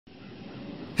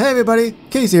Hey everybody,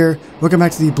 Case here. Welcome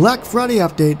back to the Black Friday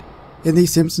update in the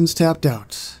Simpsons Tapped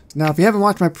Out. Now if you haven't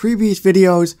watched my previous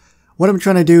videos, what I'm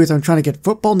trying to do is I'm trying to get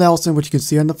Football Nelson, which you can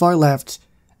see on the far left,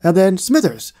 and then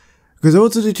Smithers, because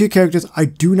those are the two characters I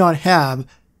do not have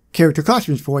character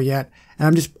costumes for yet, and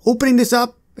I'm just opening this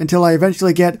up until I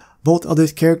eventually get both of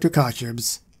those character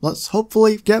costumes. Let's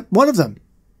hopefully get one of them.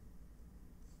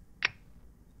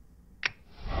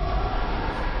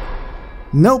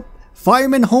 Nope.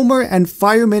 Fireman Homer and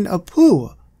Fireman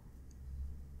Apu.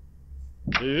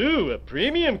 Ooh, a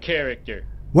premium character.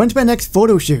 When's my next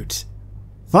photo shoot?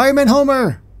 Fireman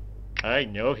Homer. I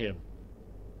know him.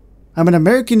 I'm an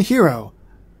American hero.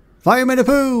 Fireman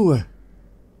Apu.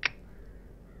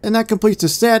 And that completes the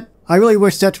set. I really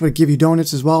wish sets would give you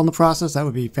donuts as well in the process. That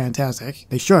would be fantastic.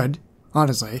 They should,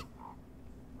 honestly.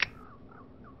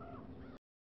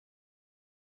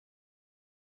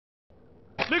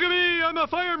 Look at me, I'm a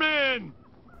fireman!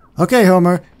 Okay,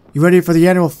 Homer. You ready for the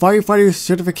annual firefighter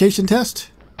certification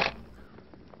test?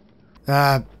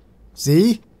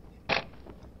 See?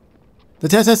 The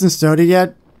test hasn't started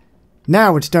yet.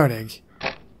 Now it's starting.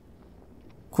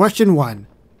 Question 1.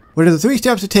 What are the 3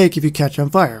 steps to take if you catch on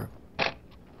fire?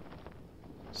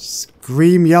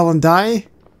 Scream, yell, and die?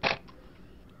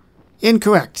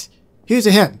 Incorrect. Here's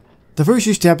a hint. The first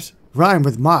 2 steps rhyme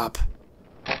with mop.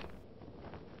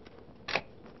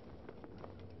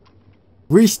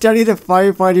 Restudy the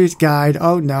firefighter's guide.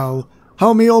 Oh no.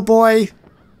 Homie, old boy.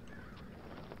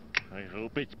 I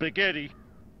hope it's spaghetti.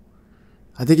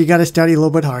 I think you gotta study a little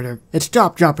bit harder. It's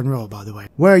stop, drop, and roll, by the way.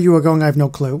 Where you are going, I have no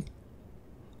clue.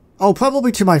 Oh,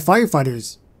 probably to my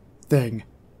firefighter's thing.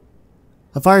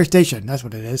 A fire station, that's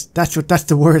what it is. That's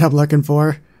the word I'm looking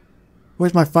for.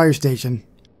 Where's my fire station?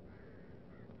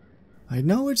 I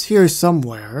know it's here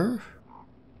somewhere.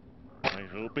 I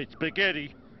hope it's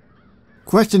spaghetti.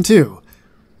 Question 2.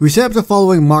 We set up the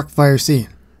following mock fire scene.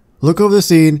 Look over the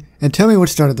scene and tell me what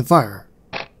started the fire.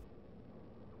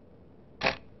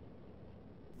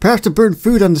 Perhaps the burnt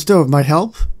food on the stove might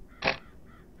help?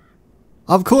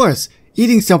 Of course,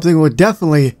 eating something will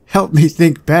definitely help me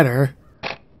think better.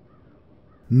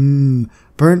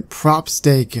 Burnt prop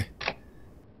steak.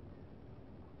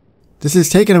 This is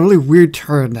taking a really weird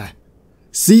turn.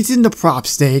 Season the prop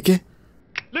steak.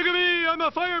 Look at me, I'm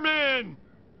a fireman!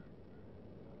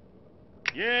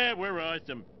 Yeah, we're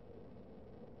awesome.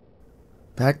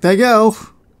 Back they go.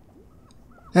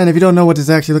 And if you don't know what this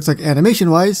actually looks like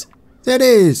animation-wise, that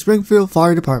is Springfield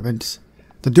Fire Department.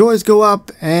 The doors go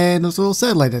up and there's a little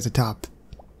satellite at the top.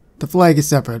 The flag is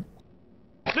separate.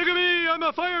 Look at me, I'm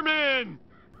a fireman!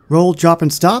 Roll, drop,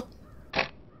 and stop?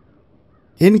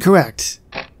 Incorrect.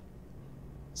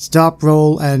 Stop,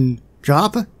 roll, and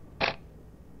drop?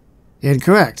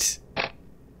 Incorrect.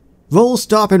 Roll,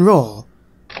 stop, and roll.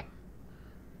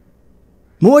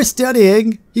 More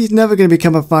studying! He's never going to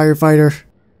become a firefighter.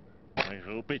 I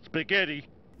hope it's spaghetti.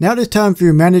 Now it is time for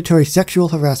your mandatory sexual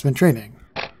harassment training.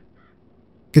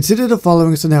 Consider the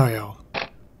following scenario.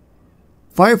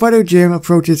 Firefighter Jim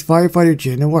approaches Firefighter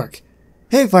Jane at work.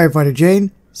 Hey Firefighter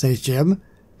Jane, says Jim.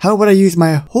 How about I use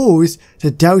my hose to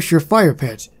douse your fire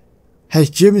pit? Has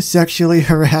Jim sexually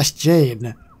harassed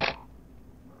Jane?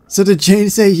 So did Jane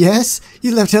say yes?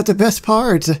 You left out the best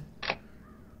part.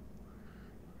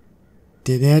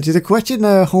 Didn't answer the question,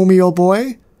 homie old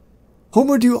boy.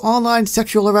 Homer do online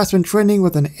sexual harassment training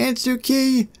with an answer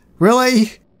key?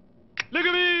 Really? Look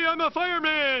at me, I'm a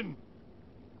fireman!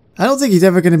 I don't think he's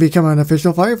ever going to become an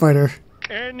official firefighter.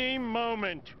 Any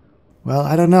moment. Well,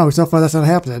 I don't know. So far that's not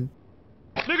happening.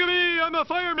 Look at me, I'm a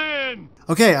fireman!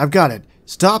 Okay, I've got it.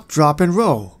 Stop, drop, and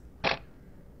row.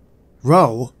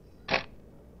 Row?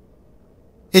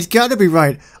 It's got to be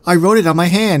right. I wrote it on my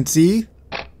hand, see?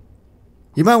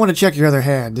 You might want to check your other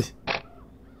hand.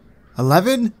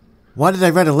 11? Why did I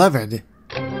write 11?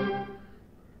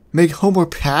 Make Homer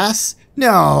pass?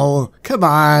 No! Come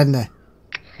on!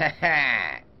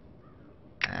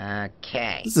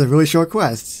 Okay. This is a really short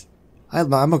quest.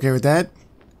 I'm okay with that.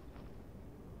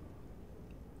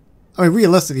 I mean,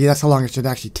 realistically, that's how long it should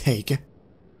actually take.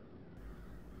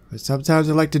 But sometimes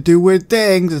I like to do weird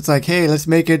things. It's like, hey, let's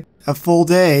make it a full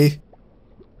day.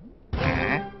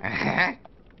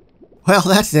 Well,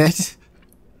 that's it.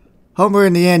 Homer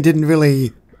in the end didn't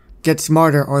really get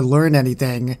smarter or learn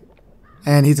anything.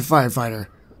 And he's a firefighter.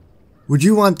 Would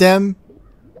you want them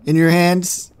in your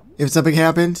hands if something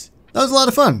happens? That was a lot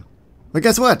of fun. But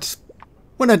guess what?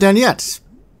 We're not done yet.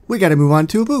 We gotta move on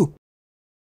to Apu.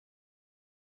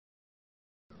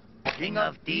 King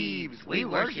of Thieves, we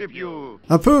worship you.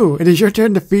 Apu, it is your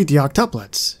turn to feed the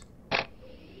octuplets.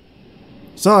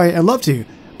 Sorry, I'd love to,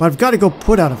 but I've got to go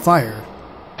put out a fire.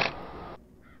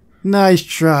 Nice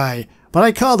try, but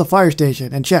I called the fire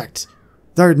station and checked.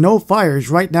 There are no fires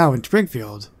right now in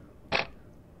Springfield.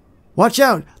 Watch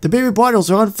out! The baby bottles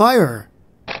are on fire!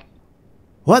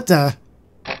 What the?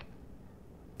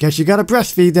 Guess you gotta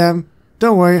breastfeed them.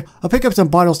 Don't worry, I'll pick up some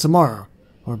bottles tomorrow.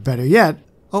 Or better yet,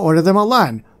 I'll order them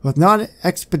online with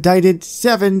non-expedited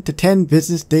 7 to 10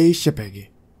 business day shipping.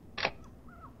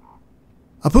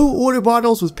 Apu ordered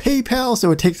bottles with PayPal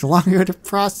so it takes longer to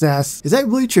process. Is that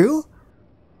really true?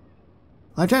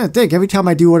 I'm trying to think. Every time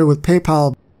I do order with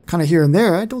PayPal, kind of here and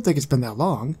there, I don't think it's been that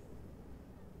long.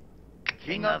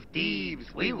 King of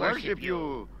Thieves, we worship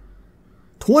you.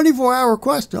 24-hour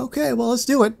request. Okay, well, let's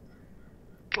do it.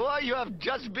 Why, you have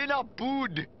just been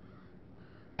Apu'd.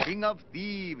 King of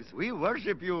Thieves, we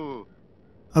worship you.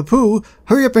 Apu,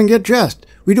 hurry up and get dressed.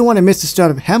 We don't want to miss the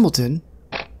start of Hamilton.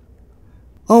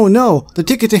 Oh no, the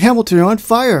tickets to Hamilton are on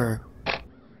fire.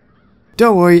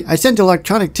 Don't worry, I sent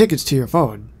electronic tickets to your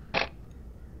phone.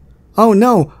 Oh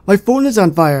no, my phone is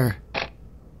on fire.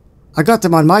 I got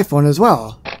them on my phone as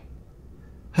well.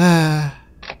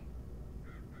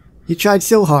 He tried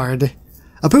so hard.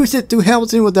 Apu sat through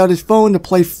Hamilton without his phone to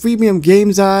play freemium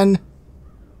games on.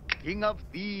 King of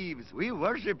Thieves, we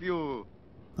worship you.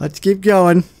 Let's keep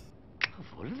going.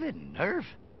 Full of the nerve.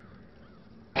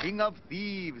 King of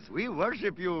Thieves, we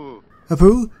worship you.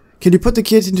 Apu, can you put the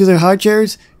kids into their high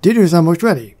chairs? Dinner is almost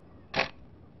ready.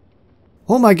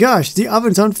 Oh my gosh, the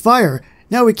oven's on fire.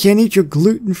 Now we can't eat your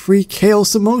gluten-free kale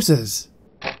samosas.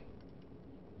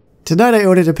 Tonight I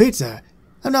ordered a pizza.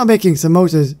 I'm not making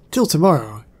samosas till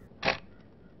tomorrow.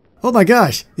 Oh my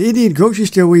gosh, the Indian grocery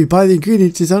store where you buy the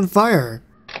ingredients is on fire.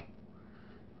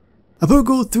 Apu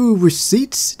go through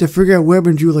receipts to figure out where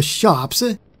Manjula shops,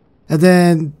 and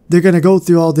then they're gonna go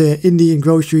through all the Indian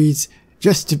groceries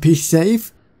just to be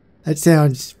safe. That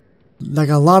sounds like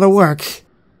a lot of work.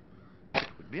 It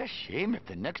would be a shame if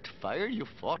the next fire you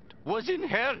fought was in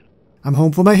hell. I'm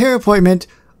home for my hair appointment.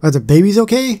 Are the babies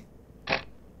okay?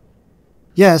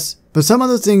 Yes, but some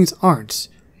other things aren't.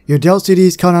 Your Dell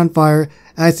CD's caught on fire,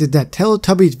 as did that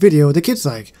Teletubbies video the kids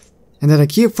like, and that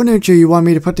IKEA furniture you want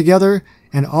me to put together,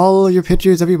 and all your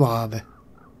pictures of your Bob.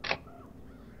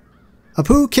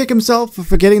 Apu kicked himself for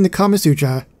forgetting the Kama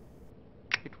Sutra.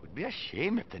 It would be a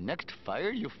shame if the next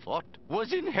fire you fought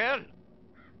was in hell.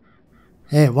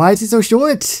 Hey, why is it so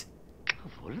short?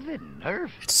 Full of the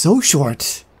nerve. It's so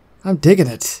short. I'm digging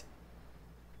it.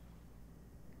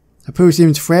 Apu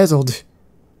seems frazzled.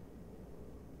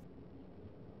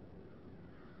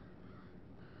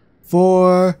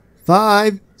 4,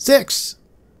 5, 6.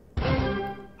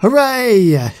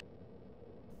 Hooray!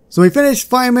 So we finished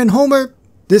Fireman Homer.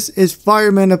 This is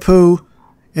Fireman Apu.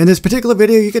 In this particular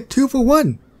video, you get 2 for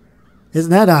 1.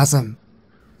 Isn't that awesome?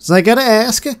 So I gotta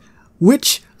ask,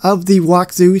 which of the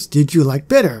walkthroughs did you like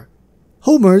better?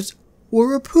 Homer's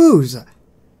or Apu's?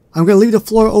 I'm gonna leave the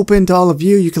floor open to all of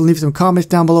you. You can leave some comments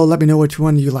down below. Let me know which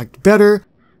one you liked better.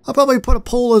 I'll probably put a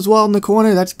poll as well in the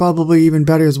corner. That's probably even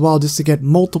better as well, just to get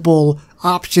multiple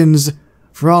options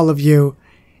for all of you.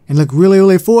 And look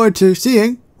really forward to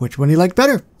seeing which one you like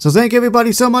better. So thank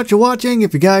everybody so much for watching.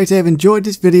 If you guys have enjoyed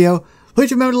this video,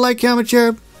 please remember to like, comment,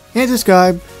 share, and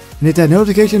subscribe. And hit that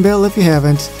notification bell if you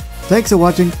haven't. Thanks for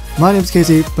watching. My name's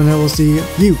Casey, and I will see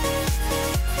you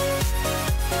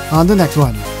on the next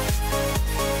one.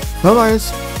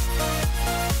 Bye-bye.